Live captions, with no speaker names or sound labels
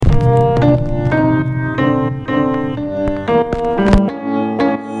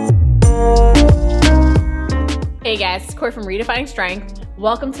from Redefining Strength.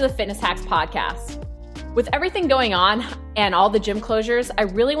 Welcome to the Fitness Hacks Podcast. With everything going on and all the gym closures, I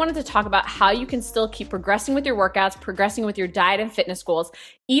really wanted to talk about how you can still keep progressing with your workouts, progressing with your diet and fitness goals,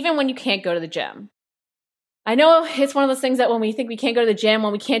 even when you can't go to the gym. I know it's one of those things that when we think we can't go to the gym,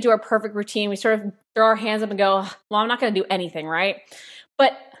 when we can't do our perfect routine, we sort of throw our hands up and go, well, I'm not going to do anything, right?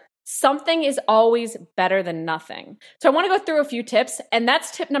 But something is always better than nothing. So I want to go through a few tips, and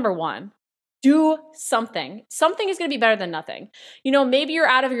that's tip number one. Do something. Something is going to be better than nothing. Maybe you're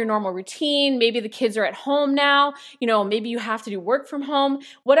out of your normal routine. Maybe the kids are at home now. Maybe you have to do work from home.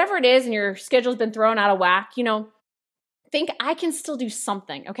 Whatever it is and your schedule's been thrown out of whack, think I can still do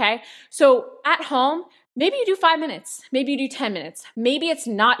something, okay? So at home, maybe you do 5 minutes. Maybe you do 10 minutes. Maybe it's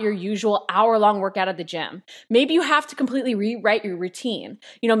not your usual hour-long workout at the gym. Maybe you have to completely rewrite your routine.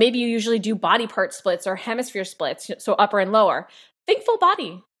 Maybe you usually do body part splits or hemisphere splits, so upper and lower. Think full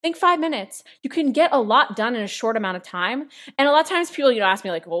body. Think 5 minutes. You can get a lot done in a short amount of time. And a lot of times people, ask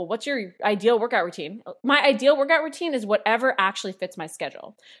me like, well, what's your ideal workout routine? My ideal workout routine is whatever actually fits my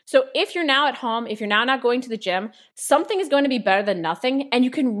schedule. So if you're now at home, if you're now not going to the gym, something is going to be better than nothing. And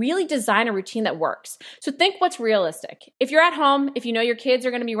you can really design a routine that works. So think what's realistic. If you're at home, if you know your kids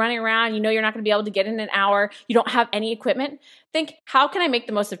are going to be running around, you're not going to be able to get in an hour, you don't have any equipment, think, how can I make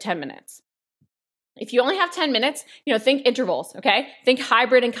the most of 10 minutes? If you only have 10 minutes, think intervals, okay? Think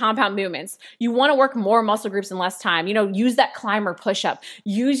hybrid and compound movements. You want to work more muscle groups in less time. Use that climber push-up.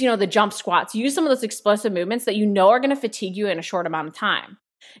 Use, the jump squats. Use some of those explosive movements that are going to fatigue you in a short amount of time.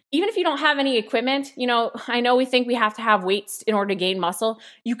 Even if you don't have any equipment, I know we think we have to have weights in order to gain muscle.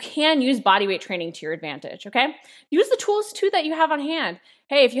 You can use body weight training to your advantage, okay? Use the tools too that you have on hand.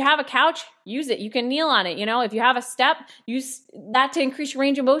 Hey, if you have a couch, use it. You can kneel on it. If you have a step, use that to increase your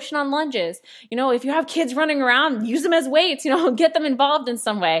range of motion on lunges. If you have kids running around, use them as weights, get them involved in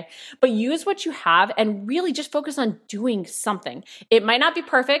some way. But use what you have and really just focus on doing something. It might not be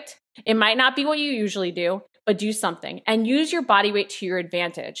perfect. It might not be what you usually do, but do something and use your body weight to your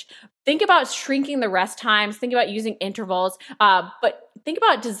advantage. Think about shrinking the rest times. Think about using intervals, but think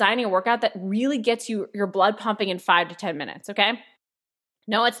about designing a workout that really gets your blood pumping in 5 to 10 minutes, okay?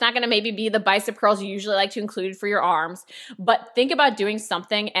 No, it's not going to maybe be the bicep curls you usually like to include for your arms, but think about doing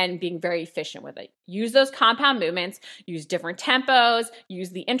something and being very efficient with it. Use those compound movements, use different tempos, use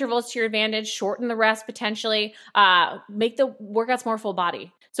the intervals to your advantage, shorten the rest potentially, make the workouts more full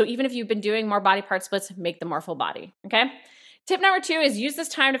body. So even if you've been doing more body part splits, make them more full body, okay? Tip number 2 is use this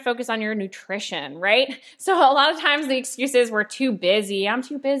time to focus on your nutrition, right? So a lot of times the excuse is we're too busy. I'm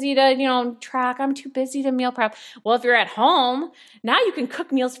too busy to, track. I'm too busy to meal prep. Well, if you're at home, now you can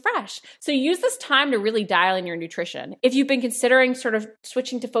cook meals fresh. So use this time to really dial in your nutrition. If you've been considering sort of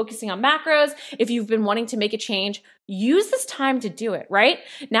switching to focusing on macros, if you've been wanting to make a change, use this time to do it, right?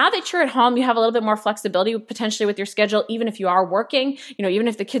 Now that you're at home, you have a little bit more flexibility potentially with your schedule, even if you are working, even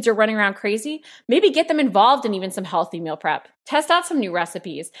if the kids are running around crazy, maybe get them involved in even some healthy meal prep. Test out some new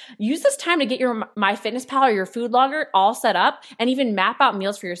recipes. Use this time to get your MyFitnessPal or your food logger all set up and even map out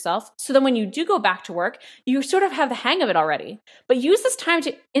meals for yourself so that when you do go back to work, you sort of have the hang of it already. But use this time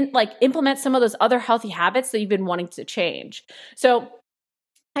to implement some of those other healthy habits that you've been wanting to change. So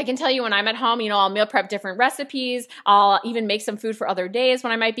I can tell you when I'm at home, I'll meal prep different recipes. I'll even make some food for other days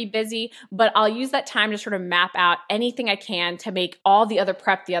when I might be busy, but I'll use that time to sort of map out anything I can to make all the other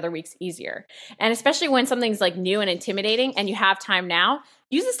prep the other weeks easier. And especially when something's new and intimidating and you have time now,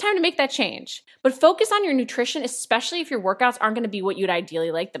 use this time to make that change. But focus on your nutrition, especially if your workouts aren't going to be what you'd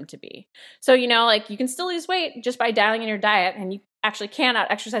ideally like them to be. So, you can still lose weight just by dialing in your diet, and you actually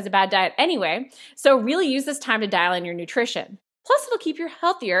cannot exercise a bad diet anyway. So really use this time to dial in your nutrition. Plus, it'll keep you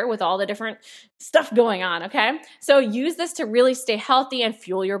healthier with all the different stuff going on, okay? So use this to really stay healthy and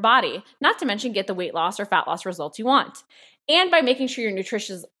fuel your body, not to mention get the weight loss or fat loss results you want. And by making sure your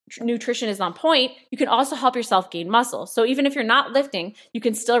nutrition is on point, you can also help yourself gain muscle. So even if you're not lifting, you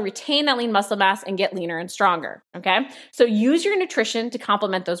can still retain that lean muscle mass and get leaner and stronger, okay? So use your nutrition to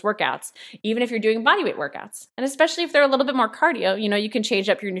complement those workouts, even if you're doing bodyweight workouts. And especially if they're a little bit more cardio, you can change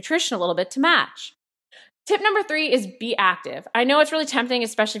up your nutrition a little bit to match. Tip number 3 is be active. I know it's really tempting,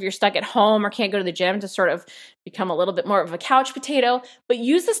 especially if you're stuck at home or can't go to the gym, to sort of become a little bit more of a couch potato, but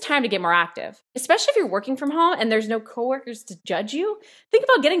use this time to get more active. Especially if you're working from home and there's no coworkers to judge you, think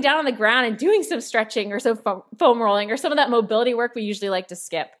about getting down on the ground and doing some stretching or some foam rolling or some of that mobility work we usually like to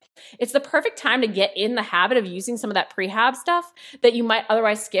skip. It's the perfect time to get in the habit of using some of that prehab stuff that you might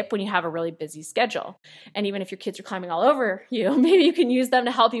otherwise skip when you have a really busy schedule. And even if your kids are climbing all over you, maybe you can use them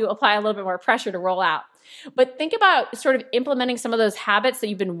to help you apply a little bit more pressure to roll out. But think about sort of implementing some of those habits that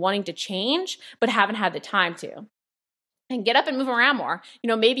you've been wanting to change but haven't had the time to. and get up and move around more.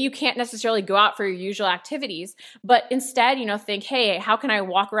 Maybe you can't necessarily go out for your usual activities, but instead, think, hey, how can I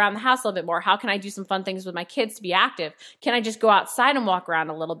walk around the house a little bit more? How can I do some fun things with my kids to be active? Can I just go outside and walk around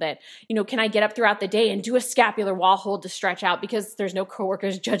a little bit? Can I get up throughout the day and do a scapular wall hold to stretch out because there's no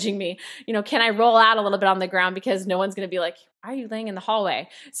coworkers judging me? Can I roll out a little bit on the ground because no one's going to be like, why are you laying in the hallway?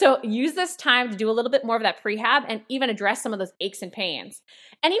 So use this time to do a little bit more of that prehab and even address some of those aches and pains.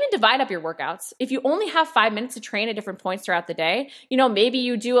 And even divide up your workouts. If you only have 5 minutes to train at different points throughout the day, maybe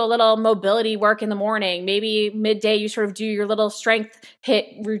you do a little mobility work in the morning. Maybe midday you sort of do your little strength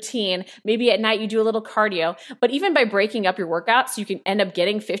HIIT routine. Maybe at night you do a little cardio. But even by breaking up your workouts, so you can end up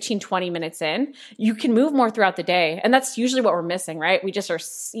getting 15, 20 minutes in, you can move more throughout the day. And that's usually what we're missing, right? We just are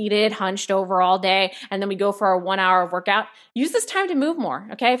seated, hunched over all day, and then we go for our 1 hour of workout. Use this time to move more,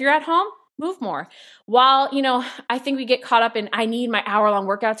 okay? If you're at home, move more. While, I think we get caught up in, I need my hour-long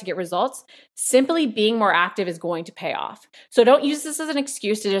workout to get results, simply being more active is going to pay off. So don't use this as an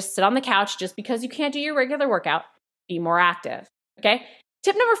excuse to just sit on the couch just because you can't do your regular workout. Be more active, okay?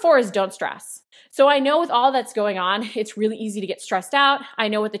 Tip number 4 is don't stress. So I know with all that's going on, it's really easy to get stressed out. I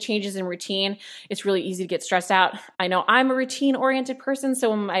know with the changes in routine, it's really easy to get stressed out. I know I'm a routine-oriented person, so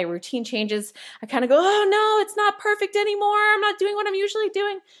when my routine changes, I kind of go, oh no, it's not perfect anymore. I'm not doing what I'm usually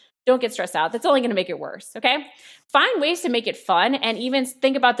doing. Don't get stressed out. That's only going to make it worse, okay? Find ways to make it fun and even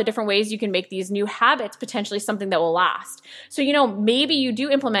think about the different ways you can make these new habits potentially something that will last. So, maybe you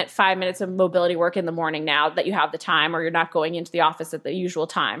do implement 5 minutes of mobility work in the morning now that you have the time or you're not going into the office at the usual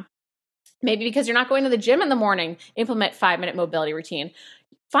time. Maybe because you're not going to the gym in the morning, implement 5-minute mobility routine.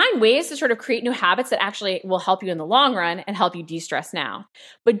 Find ways to sort of create new habits that actually will help you in the long run and help you de-stress now.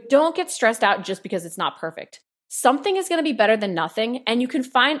 But don't get stressed out just because it's not perfect. Something is going to be better than nothing, and you can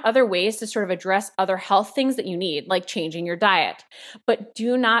find other ways to sort of address other health things that you need, like changing your diet. But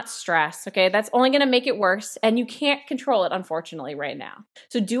do not stress, okay? That's only going to make it worse, and you can't control it, unfortunately, right now.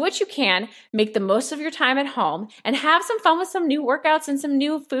 So do what you can, make the most of your time at home, and have some fun with some new workouts and some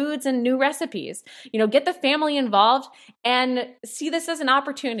new foods and new recipes. Get the family involved and see this as an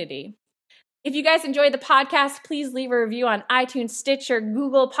opportunity. If you guys enjoyed the podcast, please leave a review on iTunes, Stitcher,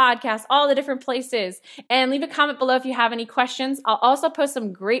 Google Podcasts, all the different places. And leave a comment below if you have any questions. I'll also post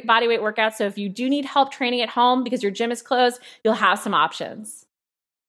some great bodyweight workouts, so if you do need help training at home because your gym is closed, you'll have some options.